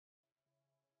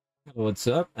What's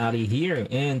up, Ali here,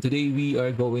 and today we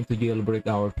are going to jailbreak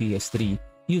our PS3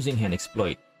 using HEN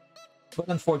exploit. But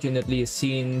unfortunately,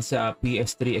 since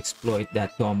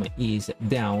PS3xploit.com is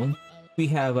down, we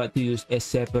have to use a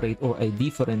separate or a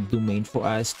different domain for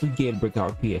us to jailbreak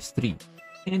our PS3.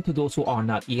 And to those who are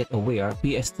not yet aware,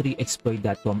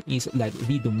 PS3xploit.com is like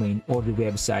the domain or the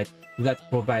website that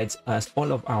provides us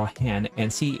all of our HEN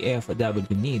and CFW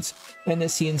needs. And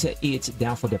since it's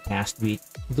down for the past week,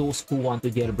 those who want to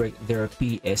jailbreak their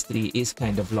PS3 is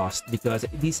kind of lost because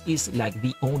this is like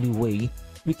the only way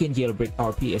we can jailbreak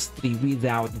our PS3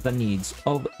 without the needs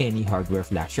of any hardware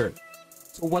flasher.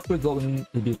 So what we're going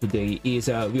to do today is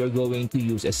we are going to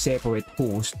use a separate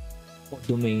host or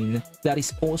domain that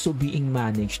is also being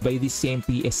managed by the same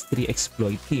PS3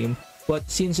 exploit team. But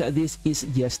since this is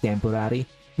just temporary,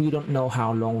 we don't know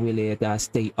how long will it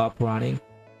stay up running,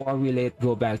 or will it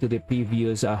go back to the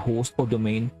previous host or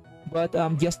domain. But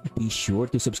just be sure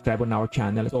to subscribe on our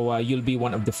channel so you'll be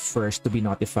one of the first to be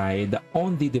notified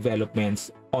on the developments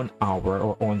on our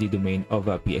or on the domain of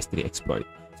PS3 exploit.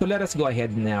 So let us go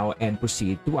ahead now and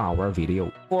proceed to our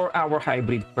video. For our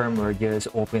hybrid firmware, just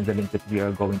open the link that we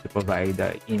are going to provide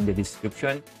in the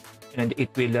description, and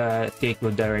it will take you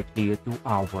directly to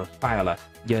our file.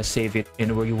 Just save it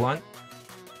anywhere you want,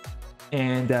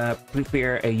 and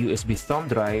prepare a USB thumb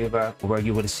drive where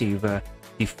you will save the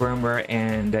firmware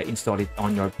and install it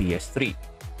on your PS3.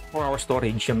 For our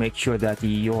storage, make sure that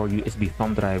your USB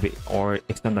thumb drive or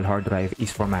external hard drive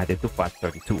is formatted to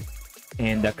FAT32.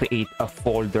 And create a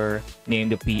folder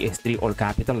named PS3 all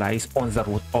capitalized on the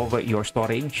root of your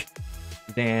storage.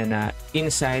 Then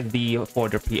inside the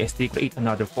folder PS3, create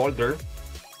another folder,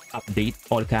 update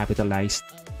all capitalized.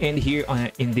 And here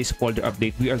in this folder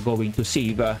update, we are going to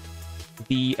save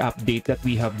the update that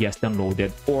we have just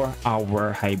downloaded for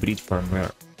our hybrid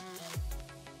firmware.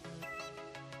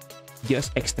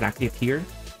 Just extract it here,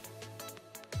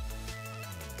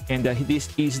 and this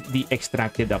is the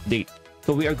extracted update.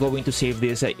 So we are going to save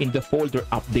this in the folder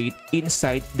update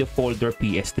inside the folder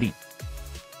PS3. In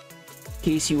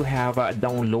case you have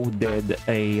downloaded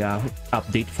a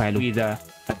update file with a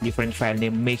different file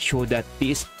name, make sure that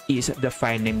this is the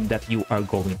file name that you are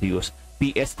going to use,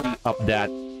 PS3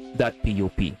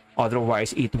 update.pop.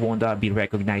 Otherwise, it won't be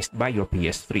recognized by your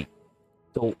PS3.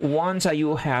 So once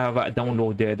you have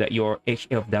downloaded your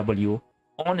HFW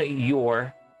on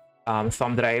your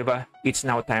thumb drive, it's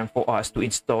now time for us to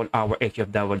install our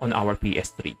HFW on our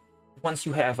PS3. Once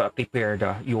you have prepared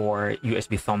your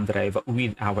USB thumb drive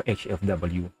with our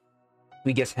HFW,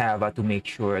 we just have to make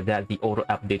sure that the auto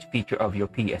update feature of your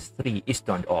PS3 is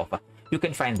turned off. You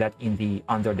can find that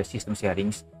under the system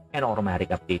settings and automatic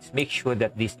updates. Make sure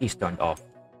that this is turned off.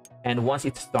 And once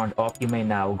it's turned off, you may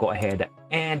now go ahead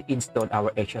and install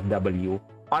our HFW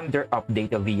under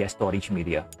update via storage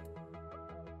media.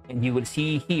 And you will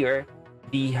see here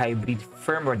the hybrid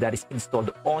firmware that is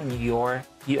installed on your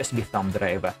USB thumb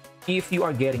drive. If you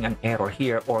are getting an error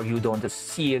here or you don't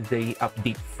see the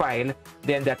update file,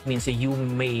 then that means you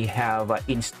may have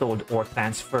installed or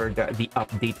transferred the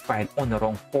update file on the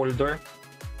wrong folder,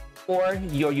 or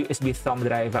your USB thumb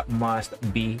drive must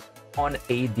be on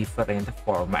a different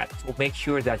format. So make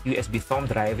sure that USB thumb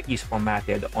drive is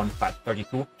formatted on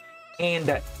FAT32,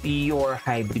 and your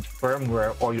hybrid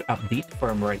firmware or your update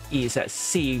firmware is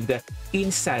saved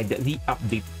inside the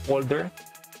update folder,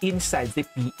 inside the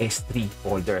PS3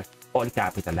 folder, all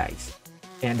capitalized.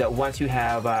 And once you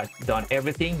have done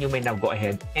everything, you may now go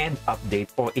ahead and update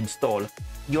or install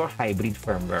your hybrid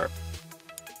firmware.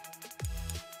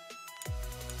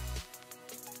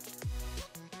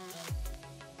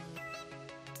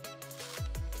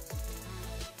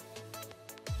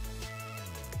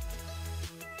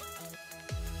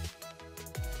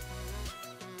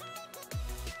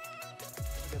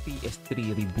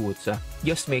 PS3 reboots,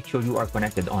 just make sure you are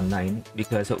connected online,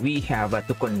 because we have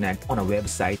to connect on a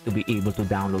website to be able to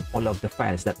download all of the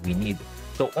files that we need.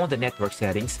 So on the network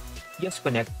settings, just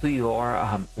connect to your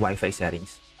Wi-Fi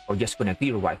settings, or just connect to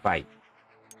your Wi-Fi.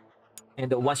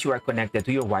 And once you are connected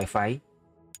to your Wi-Fi,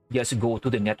 just go to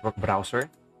the network browser.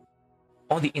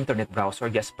 On the internet browser,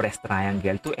 just press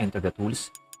triangle to enter the tools.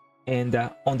 And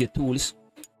on the tools,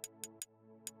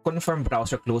 confirm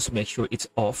browser close, make sure it's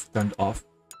off, turned off.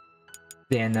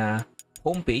 Then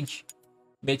homepage,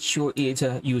 make sure it's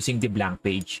using the blank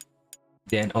page.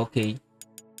 Then okay.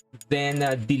 Then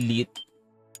delete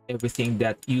everything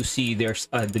that you see. There's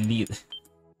a delete.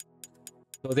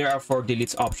 So there are 4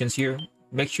 delete options here.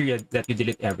 Make sure that you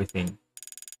delete everything.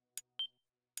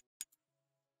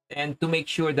 And to make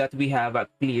sure that we have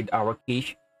cleared our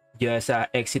cache, just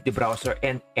exit the browser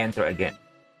and enter again.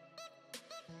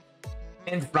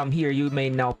 And from here, you may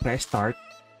now press start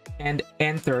and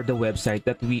enter the website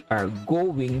that we are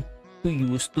going to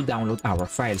use to download our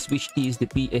files, which is the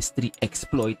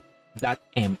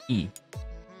PS3xploit.me.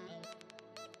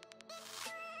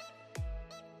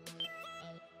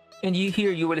 And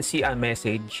here you will see a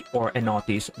message or a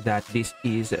notice that this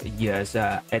is just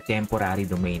a temporary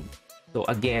domain. So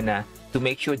again, to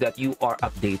make sure that you are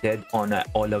updated on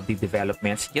all of the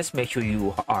developments, just make sure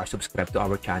you are subscribed to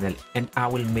our channel, and I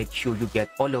will make sure you get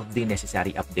all of the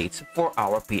necessary updates for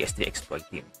our PS3 exploit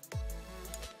team.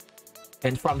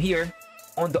 And from here,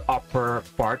 on the upper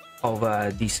part of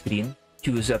the screen,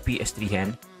 choose PS3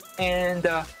 HEN and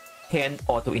HEN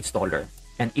Auto Installer,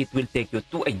 and it will take you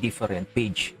to a different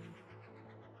page.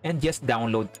 And just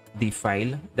download the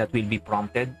file that will be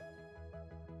prompted.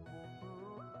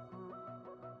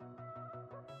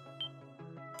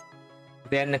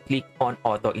 Then click on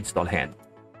Auto Install HEN.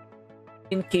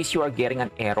 In case you are getting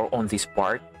an error on this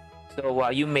part, so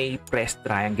you may press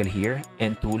triangle here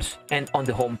and Tools, and on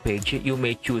the home page you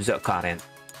may choose Current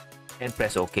and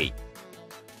press OK.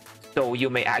 So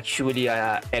you may actually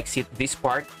exit this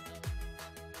part,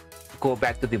 go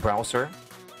back to the browser,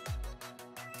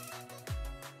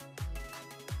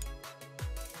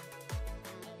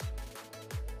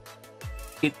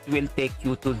 it will take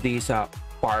you to this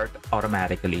part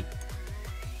automatically.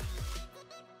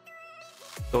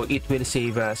 So it will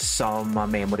save some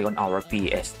memory on our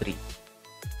PS3.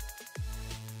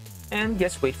 And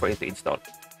just wait for it to install.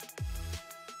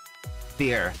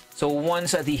 There. So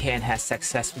once the HEN has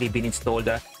successfully been installed,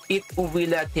 it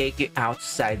will take you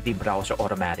outside the browser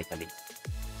automatically.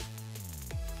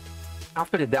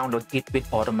 After the download, it will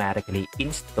automatically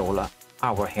install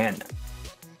our HEN.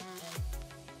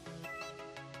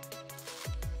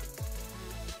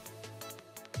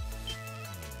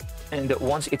 And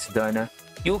once it's done,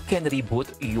 you can reboot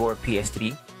your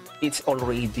PS3. It's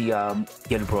already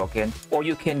jailbroken, or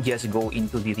you can just go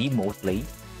into the remote play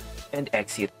and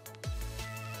exit.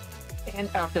 And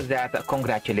after that,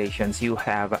 congratulations, you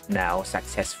have now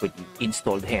successfully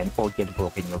installed HEN or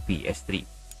jailbroken your PS3.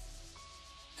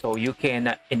 So you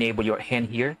can enable your HEN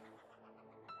here.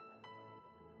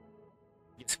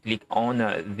 Just click on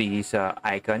this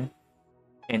icon,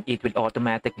 and it will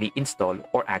automatically install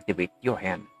or activate your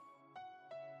HEN.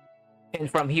 And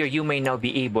from here, you may now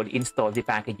be able to install the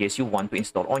packages you want to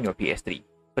install on your PS3.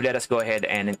 So let us go ahead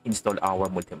and install our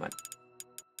Multiman.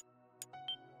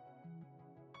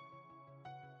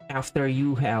 After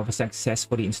you have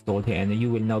successfully installed HEN,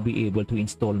 you will now be able to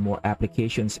install more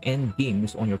applications and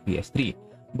games on your PS3.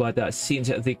 But since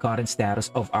the current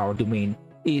status of our domain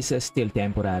is still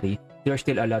temporary, there are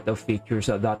still a lot of features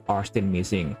that are still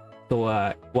missing. So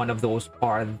one of those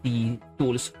are the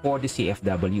tools for the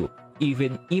CFW.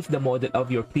 Even if the model of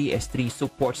your PS3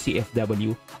 supports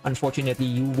CFW, unfortunately,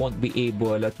 you won't be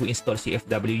able to install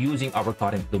CFW using our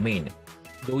current domain.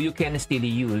 Though you can still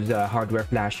use hardware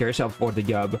flashers for the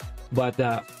job, but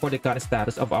for the current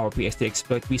status of our PS3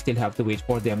 exploit, we still have to wait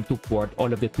for them to port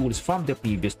all of the tools from the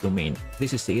previous domain.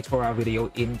 This is it for our video.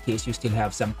 In case you still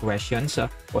have some questions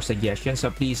or suggestions,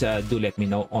 please do let me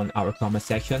know on our comment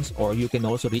sections, or you can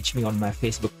also reach me on my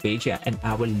Facebook page, and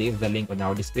I will leave the link on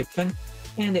our description.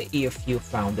 And if you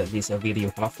found this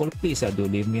video helpful, please do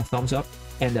leave me a thumbs up,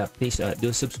 and please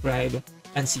do subscribe,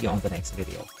 and see you on the next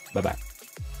video. Bye bye.